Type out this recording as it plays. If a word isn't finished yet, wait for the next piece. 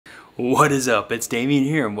What is up? It's Damien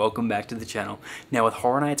here and welcome back to the channel. Now with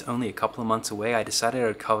Horror Nights only a couple of months away, I decided I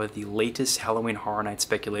would cover the latest Halloween Horror Nights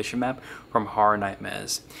speculation map from Horror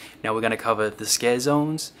Nightmares. Now we're going to cover the scare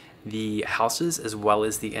zones, the houses, as well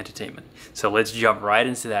as the entertainment. So let's jump right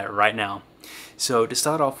into that right now. So to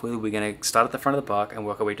start off with, we're going to start at the front of the park and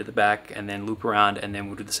work our way to the back and then loop around, and then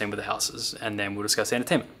we'll do the same with the houses, and then we'll discuss the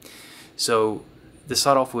entertainment. So to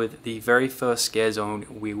start off with, the very first scare zone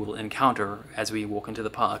we will encounter as we walk into the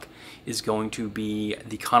park is going to be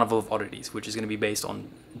the Carnival of Oddities, which is going to be based on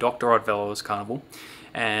Dr. Oddfellow's Carnival.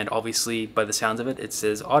 And obviously, by the sounds of it, it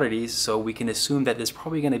says oddities, so we can assume that there's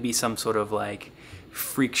probably going to be some sort of like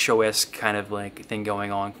freak show-esque kind of like thing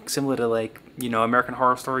going on, similar to like, you know, American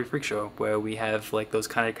Horror Story Freak Show, where we have like those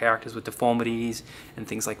kind of characters with deformities and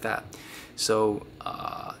things like that. So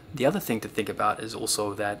the other thing to think about is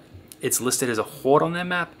also that it's listed as a horde on that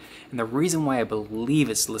map, and the reason why I believe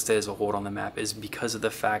it's listed as a horde on the map is because of the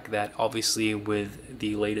fact that obviously with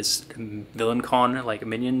the latest villain con, like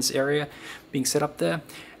minions area being set up there,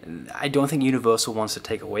 I don't think Universal wants to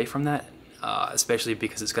take away from that, especially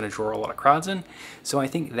because it's going to draw a lot of crowds in. So I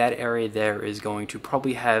think that area there is going to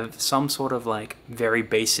probably have some sort of like very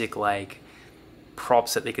basic like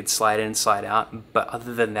props that they could slide in, slide out, but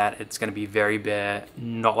other than that, it's going to be very bare,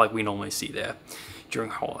 not like we normally see there during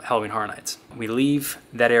Halloween Horror Nights. We leave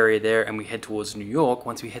that area there and we head towards New York.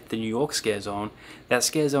 Once we hit the New York scare zone, that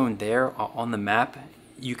scare zone there on the map,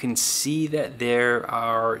 you can see that there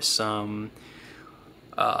are some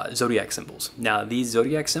zodiac symbols. Now these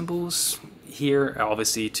zodiac symbols here are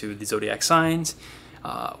obviously to the zodiac signs,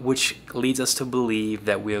 which leads us to believe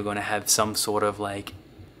that we are going to have some sort of like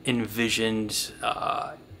envisioned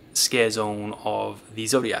scare zone of the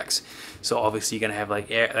zodiacs. So obviously you're gonna have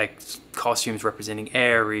like costumes representing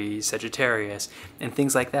Aries, Sagittarius, and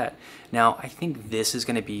things like that. Now I think this is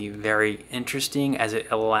gonna be very interesting as it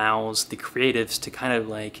allows the creatives to kind of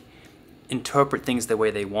like interpret things the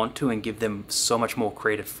way they want to and give them so much more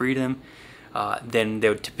creative freedom than they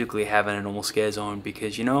would typically have in a normal scare zone,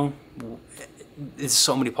 because you know, there's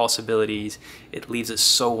so many possibilities. It leaves it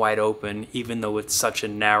so wide open, even though it's such a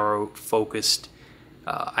narrow focused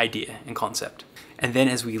idea and concept. And then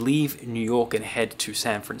as we leave New York and head to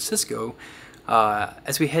San Francisco,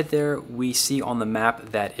 as we head there, we see on the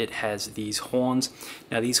map that it has these horns.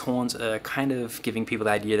 Now these horns are kind of giving people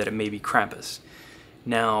the idea that it may be Krampus.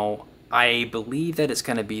 Now I believe that it's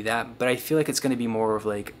going to be that, but I feel like it's going to be more of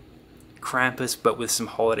like Krampus but with some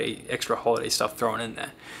extra holiday stuff thrown in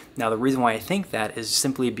there. Now the reason why I think that is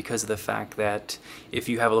simply because of the fact that if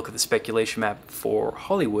you have a look at the speculation map for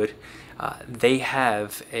Hollywood, they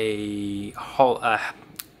have a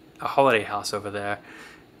holiday house over there,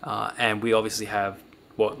 and we obviously have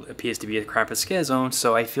what appears to be a Krampus scare zone,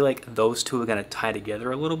 so I feel like those two are going to tie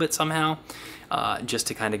together a little bit somehow, just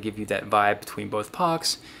to kind of give you that vibe between both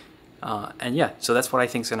parks. And yeah, so that's what I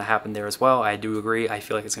think is going to happen there as well. I do agree. I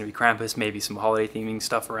feel like it's going to be Krampus, maybe some holiday theming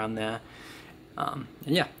stuff around there. And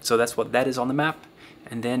yeah, so that's what that is on the map.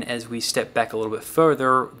 And then as we step back a little bit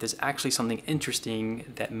further, there's actually something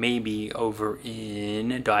interesting that may be over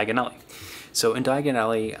in Diagon Alley. So in Diagon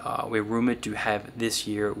Alley, we're rumored to have this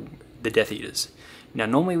year the Death Eaters. Now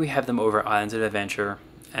normally we have them over Islands of Adventure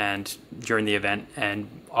and during the event, and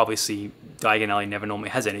obviously Diagon Alley never normally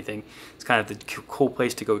has anything. It's kind of the cool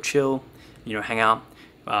place to go chill, you know, hang out,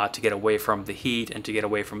 to get away from the heat and to get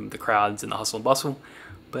away from the crowds and the hustle and bustle.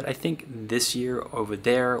 But I think this year over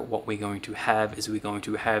there, what we're going to have is we're going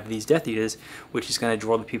to have these Death Eaters, which is going to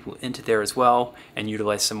draw the people into there as well and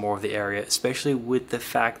utilize some more of the area, especially with the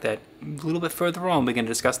fact that a little bit further on we're going to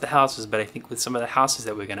discuss the houses, but I think with some of the houses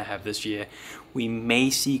that we're going to have this year, we may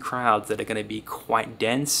see crowds that are going to be quite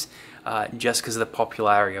dense just because of the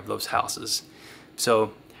popularity of those houses.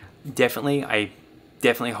 So definitely, I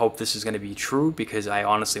definitely hope this is going to be true, because I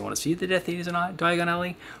honestly want to see the Death Eaters in Diagon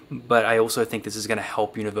Alley, but I also think this is going to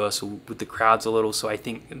help Universal with the crowds a little, so I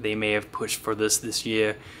think they may have pushed for this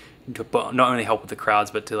year to not only help with the crowds,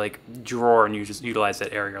 but to like draw and utilize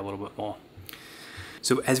that area a little bit more.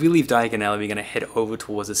 So as we leave Diagon Alley, we're going to head over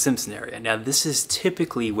towards the Simpson area. Now this is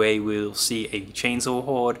typically where we'll see a chainsaw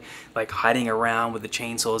horde, like hiding around with the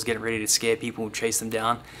chainsaws, getting ready to scare people and chase them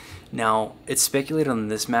down. Now, it's speculated on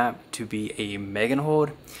this map to be a Megan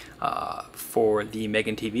horde for the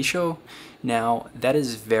Megan TV show. Now, that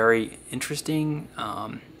is very interesting.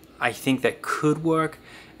 I think that could work.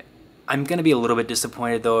 I'm going to be a little bit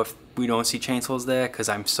disappointed, though, if we don't see chainsaws there, because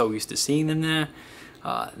I'm so used to seeing them there,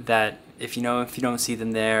 that if you don't see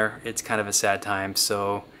them there, it's kind of a sad time.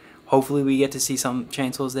 So hopefully we get to see some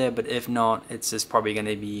chainsaws there, but if not, it's just probably going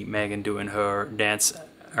to be Megan doing her dance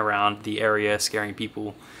around the area, scaring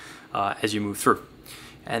people as you move through.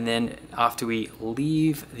 And then after we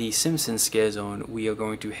leave the Simpsons scare zone, we are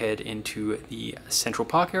going to head into the Central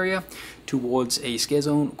Park area towards a scare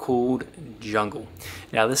zone called Jungle.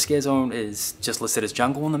 Now this scare zone is just listed as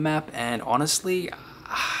Jungle on the map, and honestly,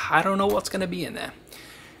 I don't know what's going to be in there.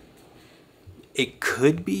 It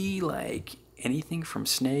could be like anything from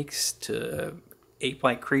snakes to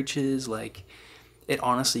ape-like creatures. Like, it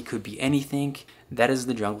honestly could be anything. That is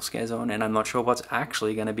the Jungle scare zone, and I'm not sure what's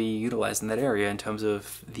actually going to be utilized in that area in terms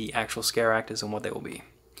of the actual scare actors and what they will be.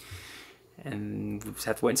 And we'll just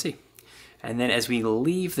have to wait and see. And then as we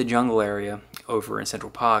leave the Jungle area over in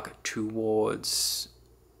Central Park towards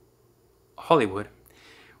Hollywood,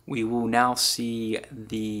 we will now see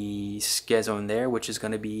the scare zone there, which is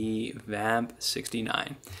going to be Vamp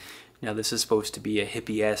 69. Now this is supposed to be a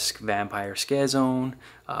hippie-esque vampire scare zone.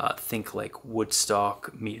 Think like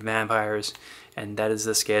Woodstock meet vampires, and that is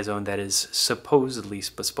the scare zone that is supposedly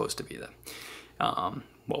supposed to be there.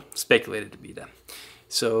 Well, speculated to be there.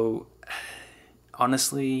 So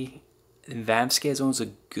honestly, vamp scare zones are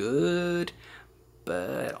good,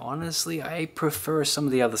 but honestly, I prefer some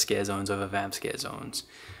of the other scare zones over vamp scare zones.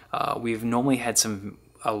 We've normally had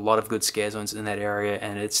a lot of good scare zones in that area,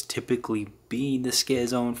 and it's typically been the scare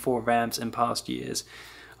zone for vamps in past years.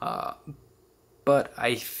 But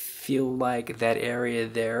I feel like that area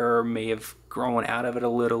there may have grown out of it a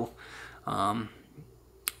little.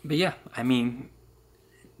 But yeah, I mean,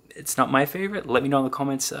 it's not my favorite. Let me know in the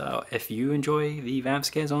comments if you enjoy the vamp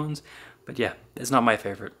scare zones. But yeah, it's not my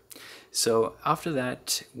favorite. So after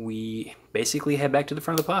that, we basically head back to the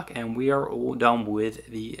front of the park, and we are all done with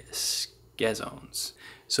the scare zones.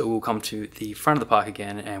 So we'll come to the front of the park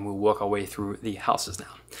again, and we'll work our way through the houses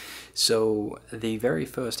now. So the very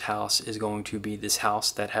first house is going to be this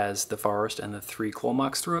house that has the forest and the 3 claw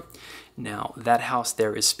marks through it. Now that house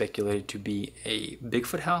there is speculated to be a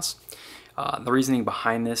Bigfoot house. The reasoning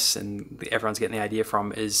behind this, and everyone's getting the idea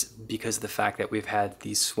from, is because of the fact that we've had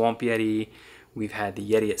the Swamp Yeti, we've had the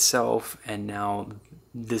Yeti itself, and now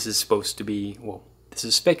this is supposed to be, well, this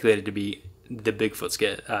is speculated to be the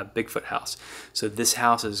Bigfoot house. So this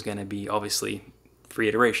house is going to be obviously 3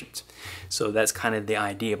 iterations. So that's kind of the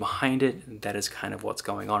idea behind it. That is kind of what's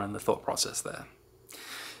going on in the thought process there.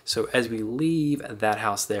 So as we leave that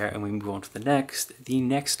house there and we move on to the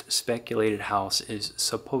next speculated house is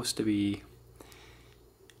supposed to be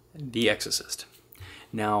The Exorcist.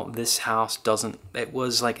 Now this house it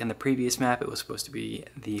was like in the previous map, it was supposed to be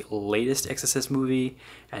the latest Exorcist movie,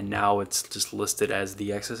 and now it's just listed as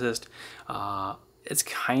The Exorcist. It's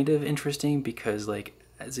kind of interesting because, like,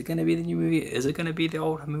 is it going to be the new movie? Is it going to be the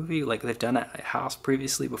old movie? Like, they've done a house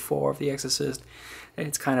previously before of The Exorcist.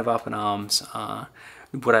 It's kind of up in arms.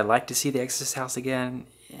 Would I like to see The Exorcist house again?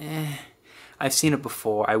 I've seen it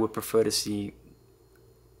before. I would prefer to see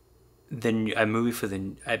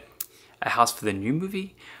a house for the new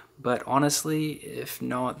movie, but honestly, if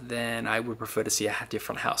not, then I would prefer to see a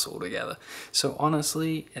different house altogether. So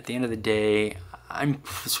honestly, at the end of the day,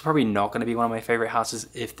 it's probably not going to be one of my favorite houses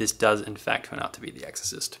if this does in fact turn out to be The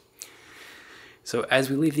Exorcist. So as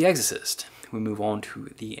we leave The Exorcist, we move on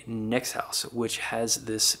to the next house, which has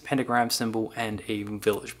this pentagram symbol and a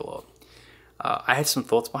village below. I had some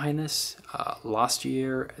thoughts behind this. Last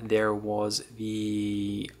year, there was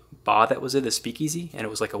the bar that was there, the speakeasy, and it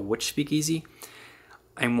was like a witch speakeasy.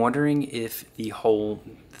 I'm wondering if the whole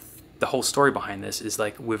story behind this is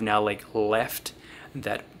like we've now like left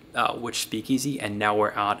that witch speakeasy, and now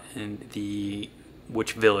we're out in the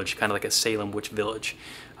witch village, kind of like a Salem witch village,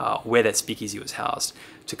 where that speakeasy was housed,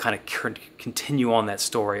 to kind of continue on that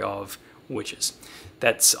story of witches.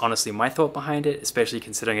 That's honestly my thought behind it, especially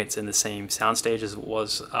considering it's in the same soundstage as it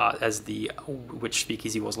was as the witch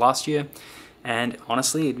speakeasy was last year. And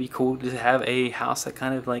honestly, it'd be cool to have a house that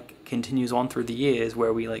kind of like continues on through the years,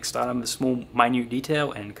 where we like start on the small minute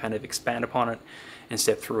detail and kind of expand upon it and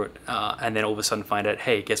step through it, and then all of a sudden find out,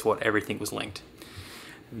 hey, guess what, everything was linked.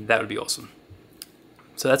 That would be awesome.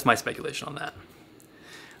 So that's my speculation on that.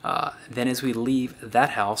 Then as we leave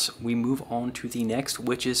that house, we move on to the next,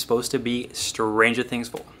 which is supposed to be Stranger Things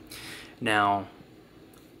 4. Now,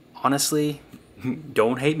 honestly,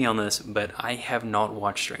 don't hate me on this, but I have not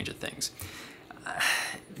watched Stranger Things.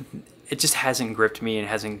 It just hasn't gripped me and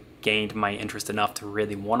hasn't gained my interest enough to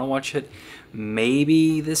really want to watch it.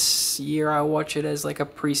 Maybe this year I'll watch it as like a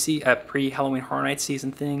pre-Halloween Horror Nights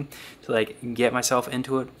season thing to like get myself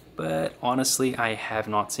into it. But honestly, I have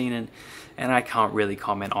not seen it, and I can't really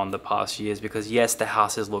comment on the past years because yes, the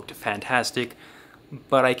house has looked fantastic,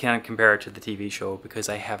 but I can't compare it to the TV show because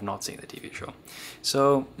I have not seen the TV show.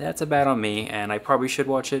 So that's a bad on me, and I probably should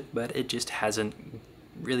watch it, but it just hasn't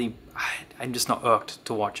really, I'm just not irked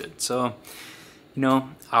to watch it. So You know,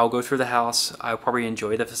 I'll go through the house. I'll probably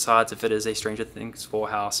enjoy the facades if it is a Stranger Things 4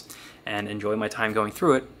 house and enjoy my time going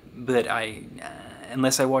through it. But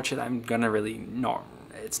unless I watch it, I'm gonna really not.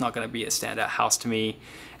 It's not gonna be a standout house to me,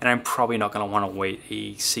 and I'm probably not gonna want to wait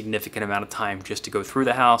a significant amount of time just to go through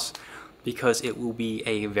the house because it will be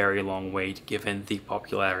a very long wait given the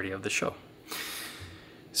popularity of the show.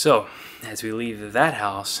 So, as we leave that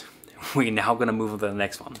house, we're now gonna move on to the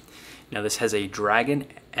next one. Now this has a dragon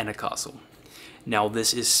and a castle. Now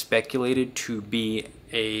this is speculated to be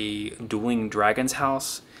a dueling dragons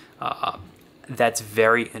house. That's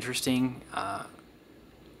very interesting.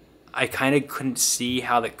 I kind of couldn't see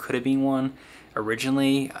how that could have been one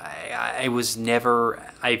originally. I was never,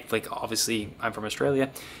 obviously I'm from Australia,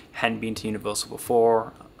 hadn't been to Universal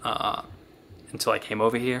before until I came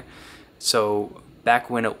over here. So back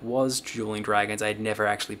when it was dueling dragons, I'd never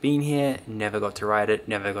actually been here, never got to ride it,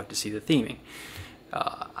 never got to see the theming.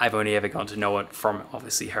 I've only ever gotten to know it from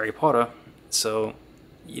obviously Harry Potter. So,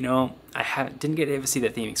 you know, didn't get to ever see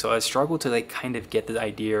that theming. So I struggled to like kind of get the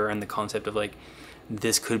idea and the concept of like,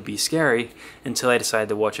 this could be scary until I decided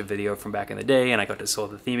to watch a video from back in the day and I got to saw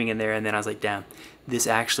the theming in there, and then I was like, damn, this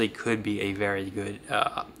actually could be a very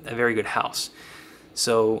good house.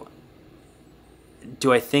 So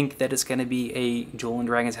do I think that it's going to be a Dueling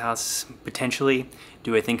Dragons house? Potentially.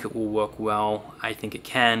 Do I think it will work well? I think it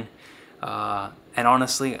can. And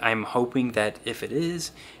honestly, I'm hoping that if it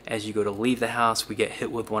is, as you go to leave the house, we get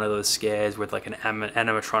hit with one of those scares with like an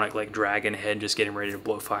animatronic like dragon head just getting ready to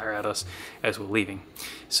blow fire at us as we're leaving.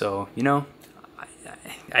 So, you know,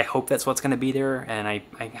 I hope that's what's going to be there, and I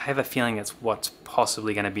have a feeling that's what's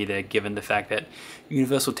possibly going to be there given the fact that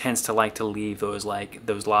Universal tends to like to leave those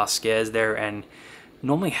last scares there, and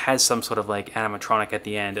normally has some sort of like animatronic at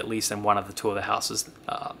the end, at least in one of the two of the houses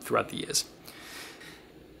throughout the years.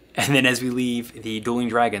 And then as we leave the Dueling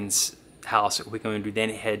Dragons house, we're going to then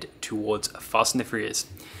head towards Fast and the Furious.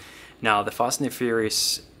 Now, the Fast and the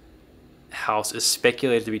Furious house is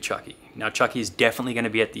speculated to be Chucky. Now, Chucky is definitely going to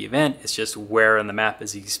be at the event. It's just where on the map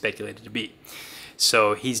is he speculated to be.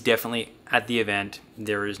 So he's definitely at the event.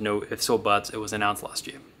 There is no ifs or buts. It was announced last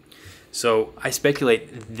year. So I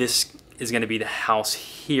speculate this is going to be the house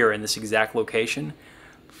here in this exact location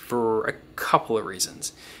for a couple of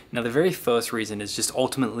reasons. Now, the very first reason is just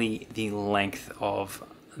ultimately the length of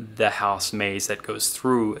the house maze that goes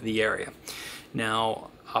through the area. Now,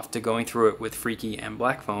 after going through it with Freaky and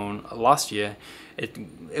Black Phone last year,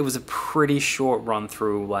 it was a pretty short run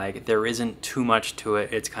through. Like, there isn't too much to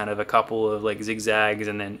it. It's kind of a couple of like zigzags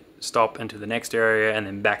and then stop into the next area and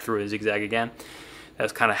then back through a zigzag again.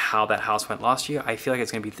 That's kind of how that house went last year. I feel like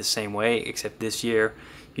it's going to be the same way, except this year,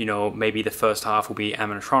 you know, maybe the first half will be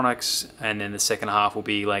animatronics, and then the second half will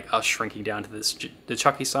be like us shrinking down to the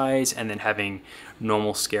Chucky size, and then having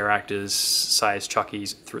normal scare actors size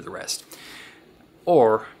Chuckies through the rest.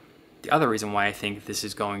 Or the other reason why I think this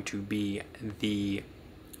is going to be the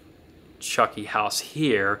Chucky house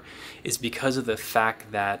here is because of the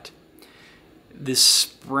fact that the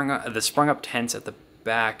sprung up tents at the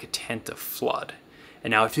back tend to flood. And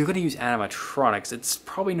now, if you're going to use animatronics, it's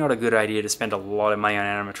probably not a good idea to spend a lot of money on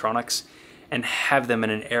animatronics and have them in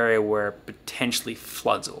an area where it potentially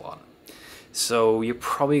floods a lot. So you're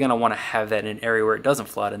probably going to want to have that in an area where it doesn't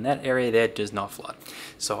flood, and that area there does not flood.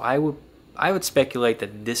 So I would speculate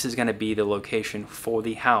that this is going to be the location for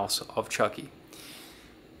the house of Chucky.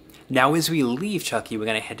 Now, as we leave Chucky, we're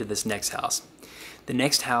going to head to this next house. The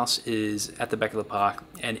next house is at the back of the park,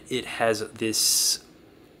 and it has this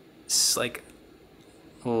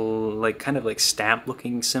kind of like stamp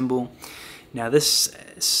looking symbol. Now this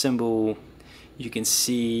symbol, you can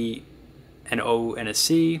see an O and a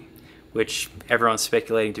C, which everyone's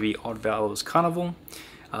speculating to be Oddvalley's Carnival.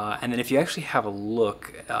 And then if you actually have a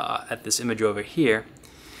look at this image over here,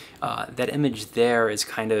 that image there is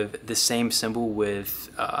kind of the same symbol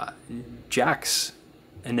with Jack's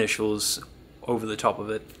initials over the top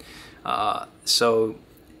of it. So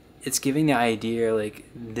it's giving the idea like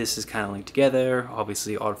this is kind of linked together,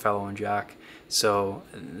 obviously Oddfellow and Jack. So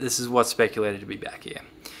this is what's speculated to be back here.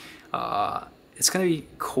 It's going to be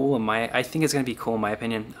cool I think it's going to be cool in my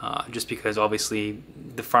opinion, just because obviously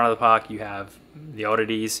the front of the park you have the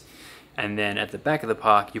oddities, and then at the back of the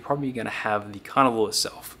park you're probably going to have the carnival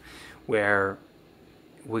itself, where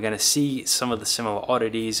we're going to see some of the similar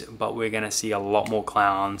oddities, but we're going to see a lot more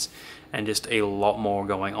clowns and just a lot more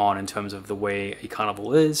going on in terms of the way a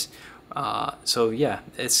carnival is. So yeah,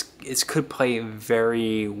 it could play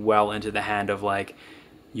very well into the hand of like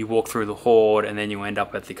you walk through the horde and then you end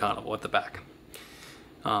up at the carnival at the back.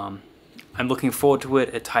 I'm looking forward to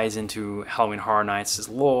it. It ties into Halloween Horror Nights'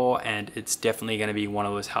 lore, and it's definitely going to be one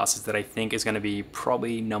of those houses that I think is going to be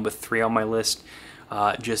probably number 3 on my list,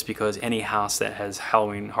 just because any house that has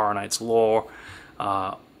Halloween Horror Nights lore,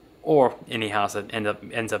 or any house that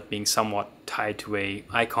ends up being somewhat tied to a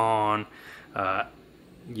icon,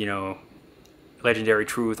 you know, legendary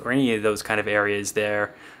truth, or any of those kind of areas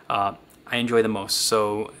there, I enjoy the most.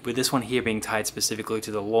 So with this one here being tied specifically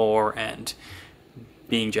to the lore and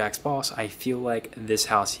being Jack's boss, I feel like this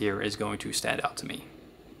house here is going to stand out to me.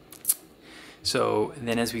 So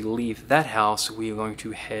then as we leave that house, we are going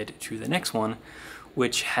to head to the next one,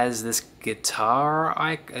 which has this guitar.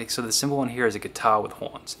 So the symbol one here is a guitar with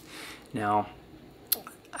horns. Now,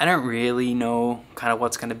 I don't really know kind of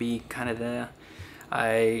what's going to be kind of there.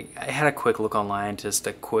 I had a quick look online, just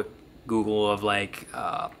a quick Google of like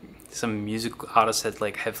some music artists that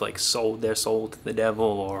have sold their soul to the devil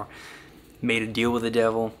or made a deal with the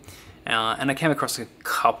devil, and I came across a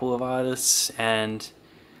couple of artists, and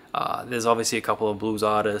there's obviously a couple of blues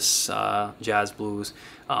artists, jazz blues,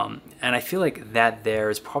 and I feel like that there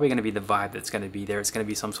is probably going to be the vibe that's going to be there. It's going to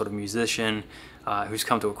be some sort of musician who's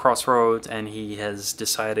come to a crossroads, and he has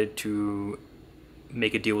decided to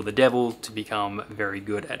make a deal with the devil to become very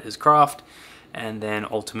good at his craft, and then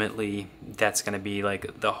ultimately that's going to be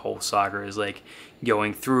like the whole saga is like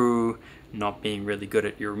going through not being really good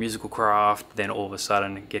at your musical craft, then all of a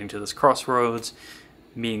sudden getting to this crossroads,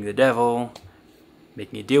 meeting the devil,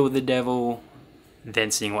 making a deal with the devil, then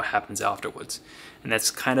seeing what happens afterwards. And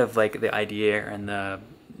that's kind of like the idea and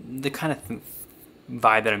the kind of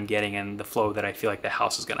vibe that I'm getting and the flow that I feel like the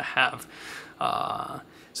house is going to have.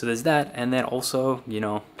 So there's that, and then also, you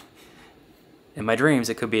know, in my dreams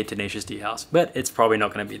it could be a Tenacious D house, but it's probably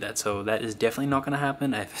not going to be that, so that is definitely not going to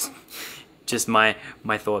happen. Just my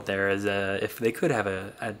thought there is if they could have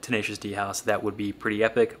a Tenacious D house, that would be pretty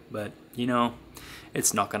epic, but you know,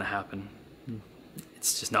 it's not gonna happen.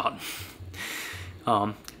 It's just not.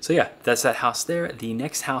 So yeah, that's that house there. The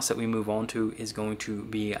next house that we move on to is going to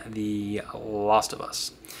be The Last of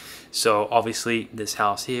Us. So obviously this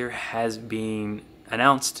house here has been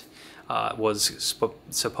announced. Was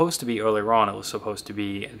supposed to be earlier on, it was supposed to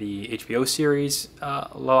be the HBO series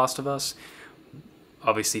Last of Us.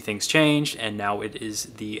 Obviously things changed, and now it is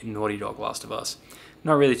the Naughty Dog Last of Us.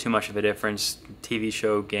 Not really too much of a difference. TV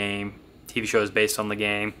show, game. TV show is based on the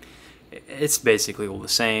game. It's basically all the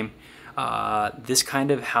same. This kind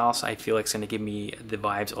of house I feel like is going to give me the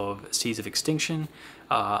vibes of Seeds of Extinction,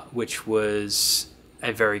 which was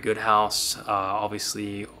a very good house.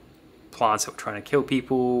 Obviously plants that were trying to kill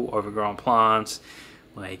people, overgrown plants,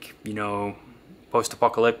 like, you know,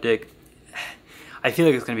 post-apocalyptic. I feel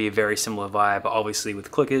like it's going to be a very similar vibe, obviously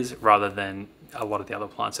with clickers, rather than a lot of the other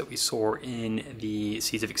plants that we saw in the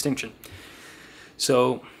Seeds of Extinction.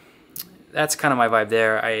 So that's kind of my vibe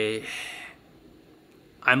there.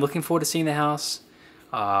 I'm looking forward to seeing the house.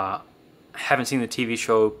 I haven't seen the TV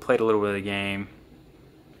show, played a little bit of the game.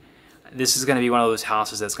 This is going to be one of those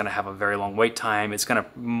houses that's going to have a very long wait time. It's going to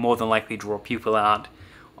more than likely draw people out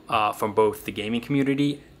from both the gaming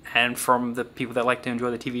community and from the people that like to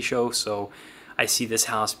enjoy the TV show. So I see this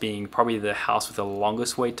house being probably the house with the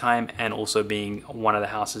longest wait time, and also being one of the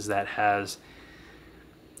houses that has,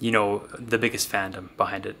 you know, the biggest fandom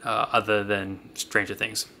behind it, other than Stranger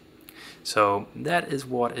Things. So that is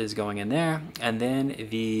what is going in there. And then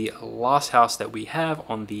the last house that we have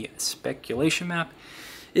on the speculation map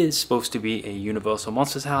is supposed to be a Universal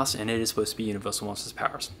Monsters house, and it is supposed to be Universal Monsters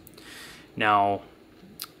Paris. Now,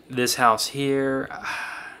 this house here,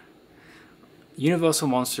 Universal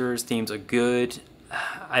Monsters themes are good.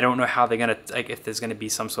 I don't know how they're gonna, like, if there's gonna be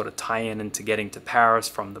some sort of tie-in into getting to Paris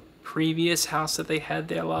from the previous house that they had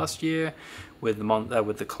there last year with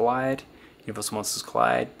the Collide, Universal Monsters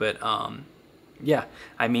Collide. But yeah,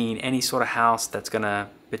 I mean, any sort of house that's gonna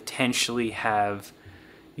potentially have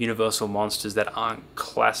Universal monsters that aren't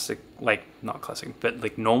classic, like not classic, but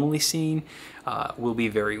like normally seen, will be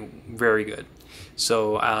very, very good.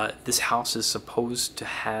 So this house is supposed to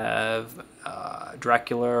have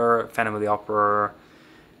Dracula, Phantom of the Opera,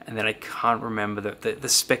 and then I can't remember the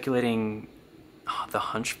speculating, the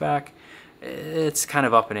Hunchback. It's kind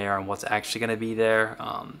of up in the air on what's actually going to be there,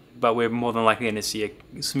 but we're more than likely going to see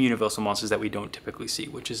some Universal monsters that we don't typically see,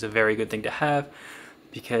 which is a very good thing to have,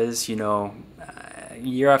 because, you know,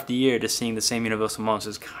 year after year just seeing the same Universal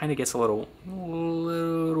monsters kind of gets a little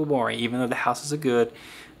boring. Even though the houses are good,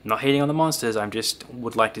 I'm not hating on the monsters, I just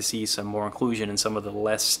would like to see some more inclusion in some of the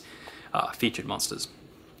less featured monsters.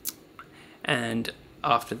 And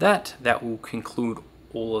after that, that will conclude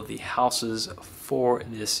all of the houses for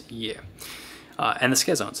this year, and the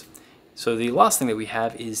scare zones. So the last thing that we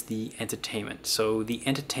have is the entertainment. So the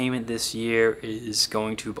entertainment this year is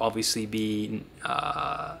going to obviously be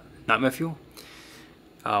Nightmare Fuel.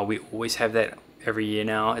 We always have that every year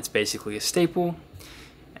now. It's basically a staple.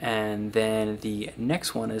 And then the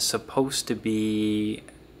next one is supposed to be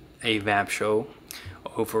a vamp show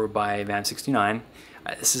over by Vamp 69.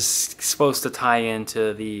 This is supposed to tie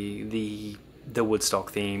into the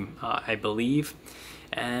Woodstock theme, I believe.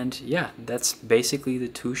 And yeah, that's basically the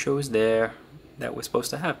two shows there that we're supposed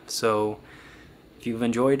to have. So if you've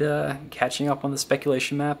enjoyed catching up on the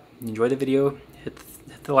speculation map, enjoy the video, hit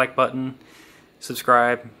the like button,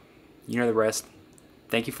 subscribe, you know the rest.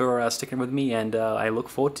 Thank you for sticking with me, and I look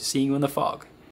forward to seeing you in the fog.